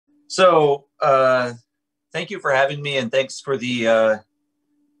So thank you for having me, and thanks for the,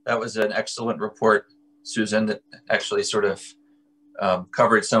 that was an excellent report, Susan, that actually sort of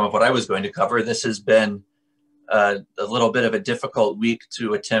covered some of what I was going to cover. This has been a little bit of a difficult week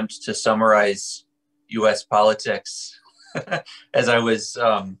to attempt to summarize US politics as I was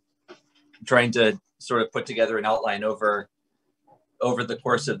trying to sort of put together an outline over the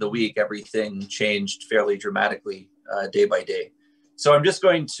course of the week. Everything changed fairly dramatically day by day. So I'm just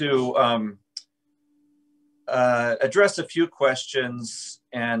going to address a few questions,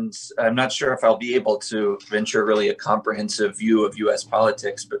 and I'm not sure if I'll be able to venture really a comprehensive view of US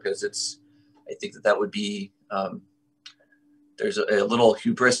politics, because I think that would be, there's a little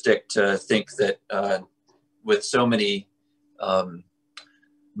hubristic to think that with so many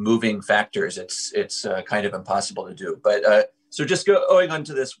moving factors, it's kind of impossible to do. But so just going on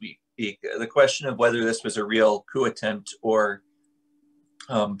to this week, the question of whether this was a real coup attempt or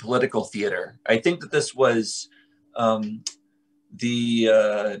political theater. I think that this was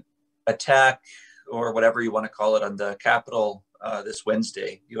the attack, or whatever you want to call it, on the Capitol this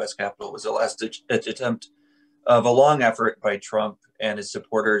Wednesday. US Capitol was the last attempt of a long effort by Trump and his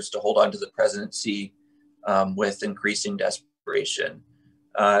supporters to hold on to the presidency with increasing desperation.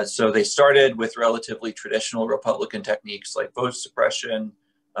 So they started with relatively traditional Republican techniques like vote suppression,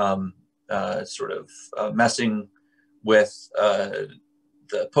 sort of messing with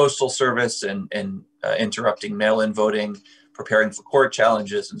the Postal Service and interrupting mail-in voting, preparing for court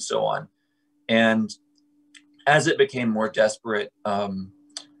challenges, and so on. And as it became more desperate,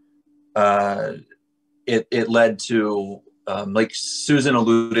 it led to, like Susan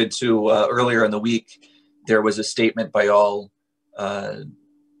alluded to earlier in the week, there was a statement by all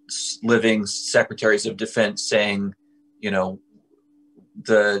living secretaries of defense saying, you know,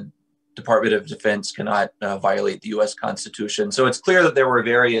 the Department of Defense cannot violate the US Constitution. So it's clear that there were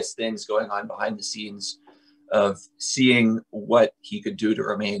various things going on behind the scenes of seeing what he could do to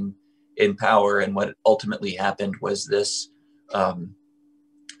remain in power. And what ultimately happened was this,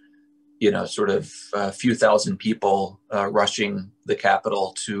 sort of a few thousand people rushing the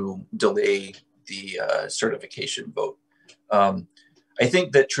Capitol to delay the certification vote. I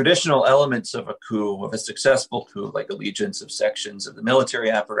think that traditional elements of a coup, of a successful coup, like allegiance of sections of the military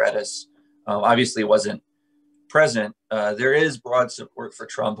apparatus, obviously wasn't present. There is broad support for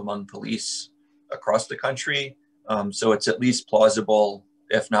Trump among police across the country. So it's at least plausible,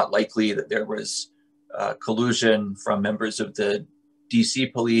 if not likely, that there was collusion from members of the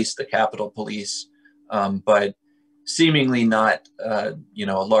DC police, the Capitol Police, but seemingly not, a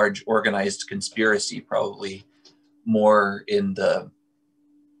large organized conspiracy, probably more in the,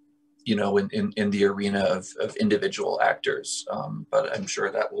 in the arena of individual actors. But I'm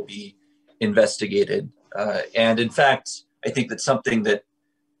sure that will be investigated. And in fact, I think that something that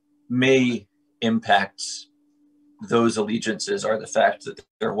may impact those allegiances are the fact that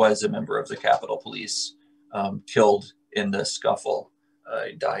there was a member of the Capitol Police killed in the scuffle.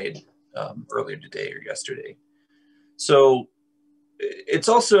 He died earlier today or yesterday. So it's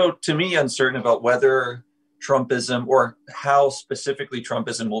also, to me, uncertain about whether Trumpism, or how specifically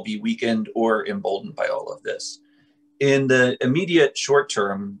Trumpism, will be weakened or emboldened by all of this. In the immediate short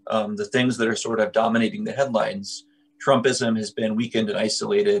term, the things that are sort of dominating the headlines, Trumpism has been weakened and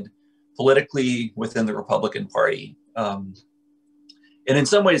isolated politically within the Republican Party. And in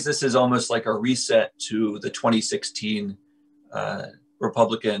some ways, this is almost like a reset to the 2016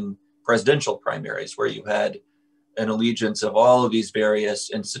 Republican presidential primaries, where you had an allegiance of all of these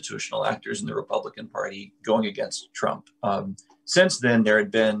various institutional actors in the Republican Party going against Trump. Since then, there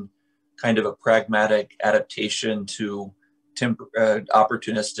had been kind of a pragmatic adaptation to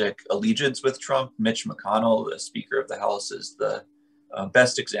opportunistic allegiance with Trump. Mitch McConnell, the Speaker of the House, is the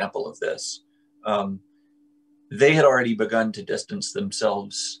best example of this. They had already begun to distance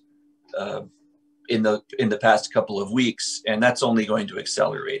themselves in the past couple of weeks, and that's only going to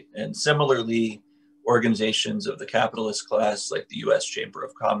accelerate. And similarly, organizations of the capitalist class, like the U.S. Chamber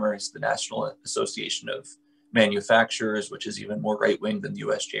of Commerce, the National Association of Manufacturers, which is even more right-wing than the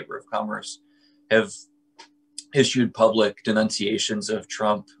U.S. Chamber of Commerce, have issued public denunciations of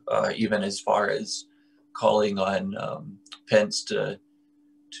Trump, even as far as calling on Pence to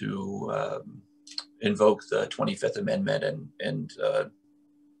invoke the 25th Amendment and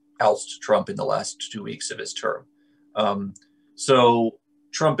oust Trump in the last 2 weeks of his term. So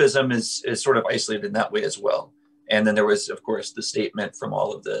Trumpism is sort of isolated in that way as well. And then there was, of course, the statement from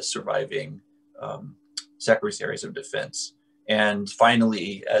all of the surviving secretaries of defense. And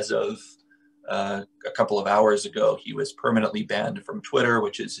finally, as of a couple of hours ago, he was permanently banned from Twitter,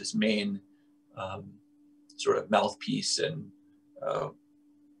 which is his main sort of mouthpiece and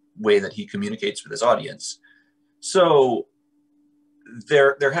way that he communicates with his audience. So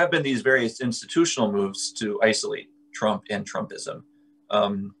there have been these various institutional moves to isolate Trump and Trumpism.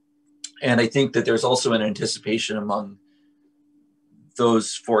 And I think that there's also an anticipation among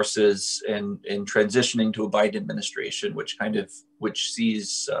those forces in transitioning to a Biden administration, which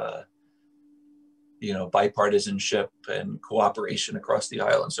sees bipartisanship and cooperation across the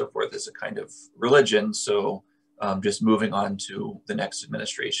aisle and so forth as a kind of religion. So just moving on to the next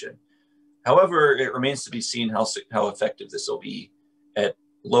administration. However, it remains to be seen how effective this will be at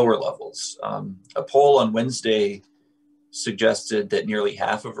lower levels. A poll on Wednesday suggested that nearly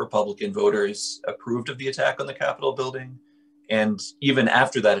half of Republican voters approved of the attack on the Capitol building. And even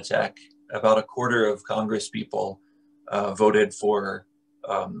after that attack, about a quarter of Congress people voted for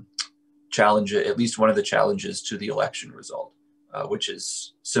at least one of the challenges to the election result, which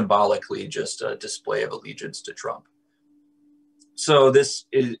is symbolically just a display of allegiance to Trump. So this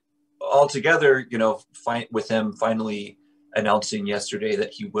is altogether, with him finally announcing yesterday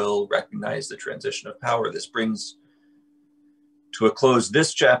that he will recognize the transition of power, this brings to a close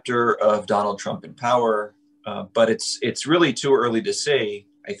this chapter of Donald Trump in power. But it's really too early to say,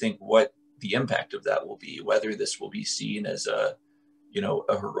 I think, what the impact of that will be, whether this will be seen as a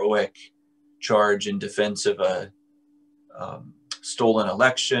heroic charge in defense of a stolen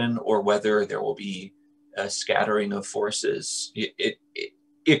election, or whether there will be a scattering of forces. It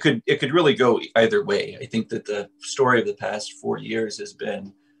could really go either way. I think that the story of the past 4 years has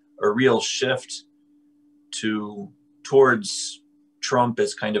been a real shift towards Trump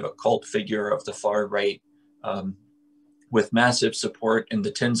as kind of a cult figure of the far right, with massive support in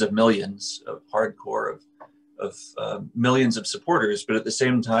the tens of millions of hardcore of millions of supporters, but at the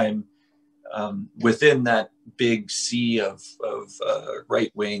same time, within that big sea of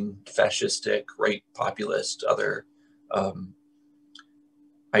right-wing, fascistic, right populist, other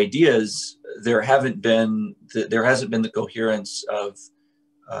ideas, there hasn't been the coherence of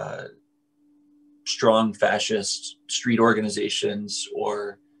strong fascist street organizations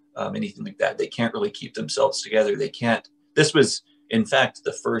or anything like that. They can't really keep themselves together. They can't. This was, in fact,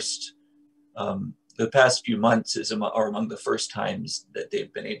 the past few months are among the first times that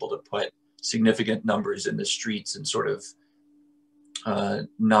they've been able to put significant numbers in the streets and sort of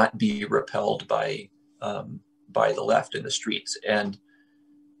not be repelled by the left in the streets. And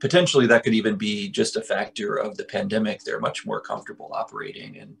potentially that could even be just a factor of the pandemic. They're much more comfortable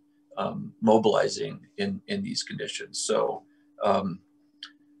operating and mobilizing in these conditions. So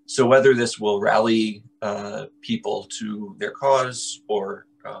whether this will rally people to their cause or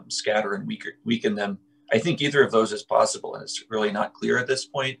scatter and weaken them, I think either of those is possible, and it's really not clear at this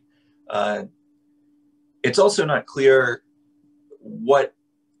point. It's also not clear what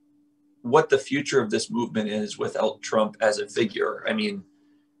the future of this movement is without Trump as a figure. I mean,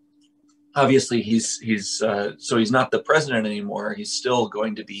 obviously he's not the president anymore. He's still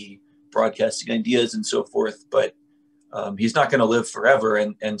going to be broadcasting ideas and so forth, but he's not going to live forever.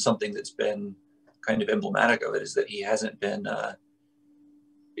 And something that's been kind of emblematic of it is that he hasn't been.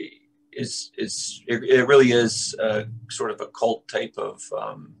 It really is sort of a cult type of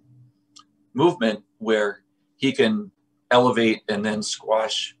movement where he can elevate and then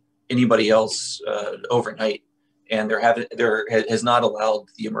squash anybody else overnight, and there has not allowed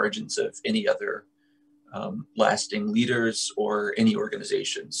the emergence of any other lasting leaders or any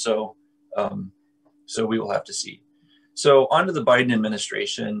organization. So we will have to see. So on to the Biden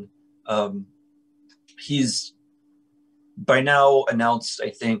administration. He's by now announced, I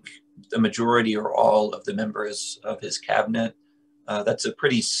think, the majority or all of the members of his cabinet. That's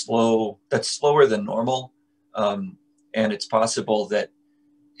slower than normal. And it's possible that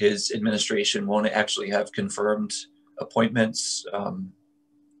his administration won't actually have confirmed appointments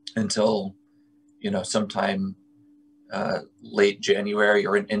until, sometime late January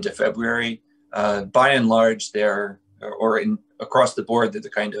or into February. By and large, across the board, they're the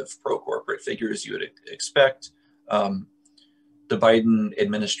kind of pro-corporate figures you would expect. The Biden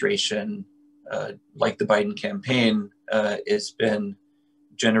administration, like the Biden campaign, has been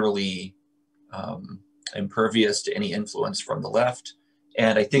generally impervious to any influence from the left.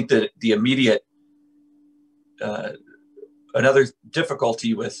 And I think that the immediate, another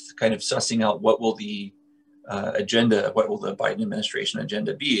difficulty with kind of sussing out what will the Biden administration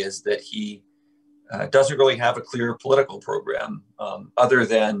agenda be is that he doesn't really have a clear political program other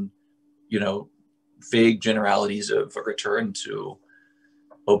than, vague generalities of a return to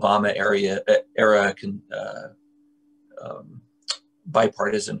Obama era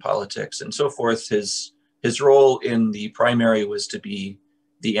bipartisan politics and so forth. His role in the primary was to be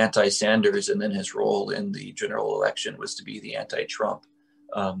the anti-Sanders, and then his role in the general election was to be the anti-Trump.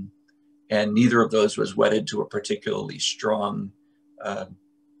 And neither of those was wedded to a particularly strong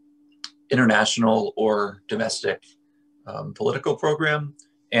international or domestic political program.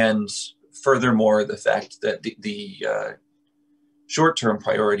 And furthermore, the fact that the short-term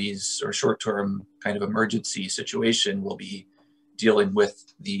priorities or short-term kind of emergency situation will be dealing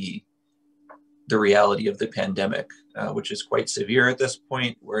with the reality of the pandemic, which is quite severe at this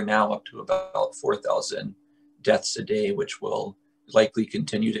point. We're now up to about 4,000 deaths a day, which will likely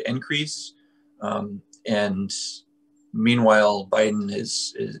continue to increase. And meanwhile, Biden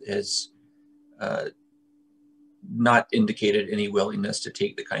has not indicated any willingness to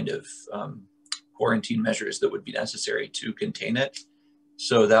take the kind of quarantine measures that would be necessary to contain it.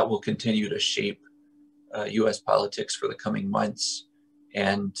 So that will continue to shape US politics for the coming months.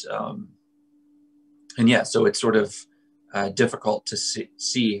 And yeah, so it's sort of difficult to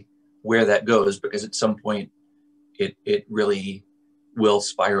see where that goes, because at some point it really will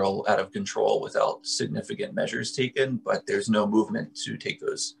spiral out of control without significant measures taken, but there's no movement to take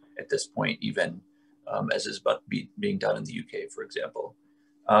those at this point, even as is being done in the UK, for example.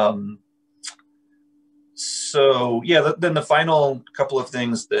 So yeah, then the final couple of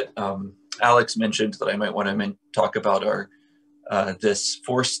things that Alex mentioned that I might want to talk about are this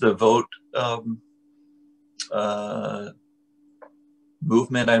force the vote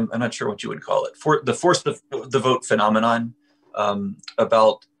movement. I'm not sure what you would call it. For the force the vote phenomenon,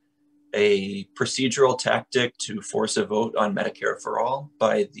 about a procedural tactic to force a vote on Medicare for all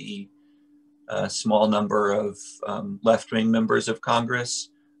by the small number of left-wing members of Congress.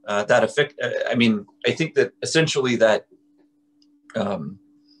 I think that essentially that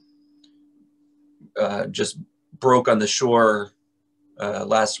just broke on the shore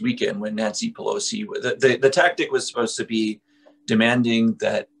last weekend when Nancy Pelosi, the tactic was supposed to be demanding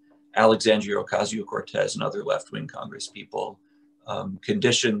that Alexandria Ocasio-Cortez and other left-wing Congress people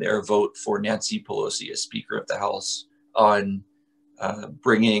condition their vote for Nancy Pelosi as Speaker of the House on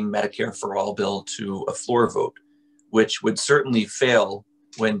bringing Medicare for All bill to a floor vote, which would certainly fail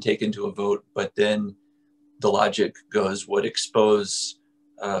when taken to a vote, but then the logic goes would expose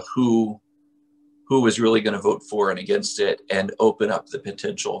who was really going to vote for and against it, and open up the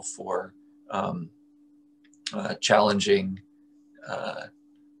potential for challenging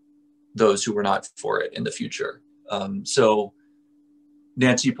those who were not for it in the future. So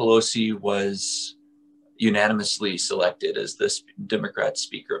Nancy Pelosi was unanimously selected as the Democrat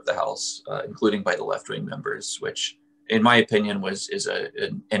Speaker of the House, including by the left-wing members, which in my opinion is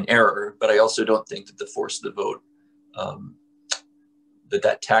an error. But I also don't think that the force of the vote,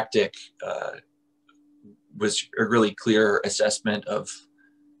 that tactic was a really clear assessment of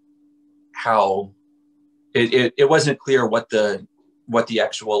how it wasn't clear what the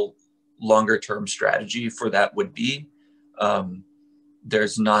actual longer term strategy for that would be. There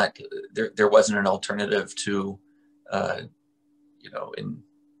wasn't an alternative to, in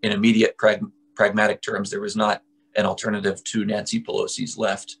immediate pragmatic terms, there was not an alternative to Nancy Pelosi's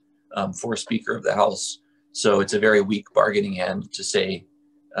left for Speaker of the House. So it's a very weak bargaining hand to say,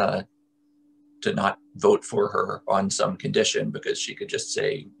 to not vote for her on some condition, because she could just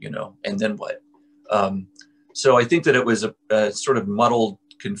say, and then what? So I think that it was a sort of muddled,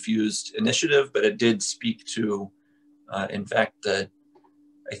 confused initiative, but it did speak to, in fact,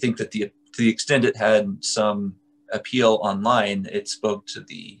 I think that to the extent it had some appeal online, it spoke to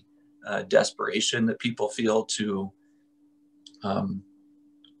the desperation that people feel to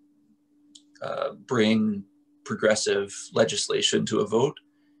bring progressive legislation to a vote.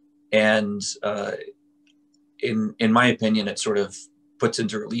 And in my opinion, it sort of puts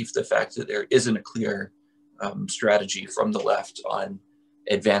into relief the fact that there isn't a clear strategy from the left on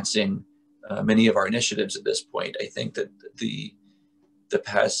advancing many of our initiatives at this point. I think that the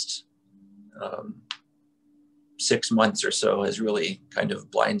past 6 months or so has really kind of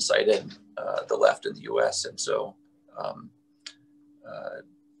blindsided the left in the US. And so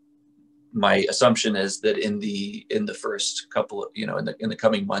my assumption is that in the first couple of, in the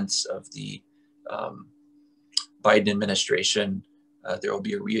coming months of the Biden administration, there will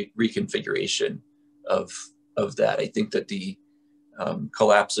be a reconfiguration of that. I think that the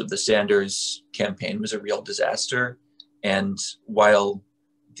collapse of the Sanders campaign was a real disaster. And while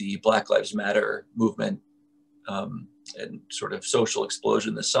the Black Lives Matter movement and sort of social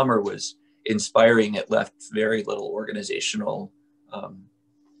explosion this summer was inspiring, it left very little organizational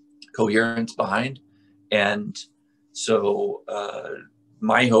coherence behind. And so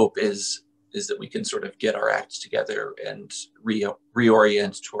my hope is that we can sort of get our acts together and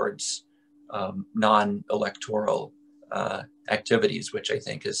reorient towards non-electoral activities, which I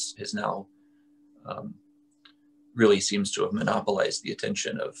think is now really seems to have monopolized the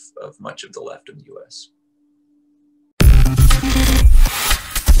attention of much of the left in the US.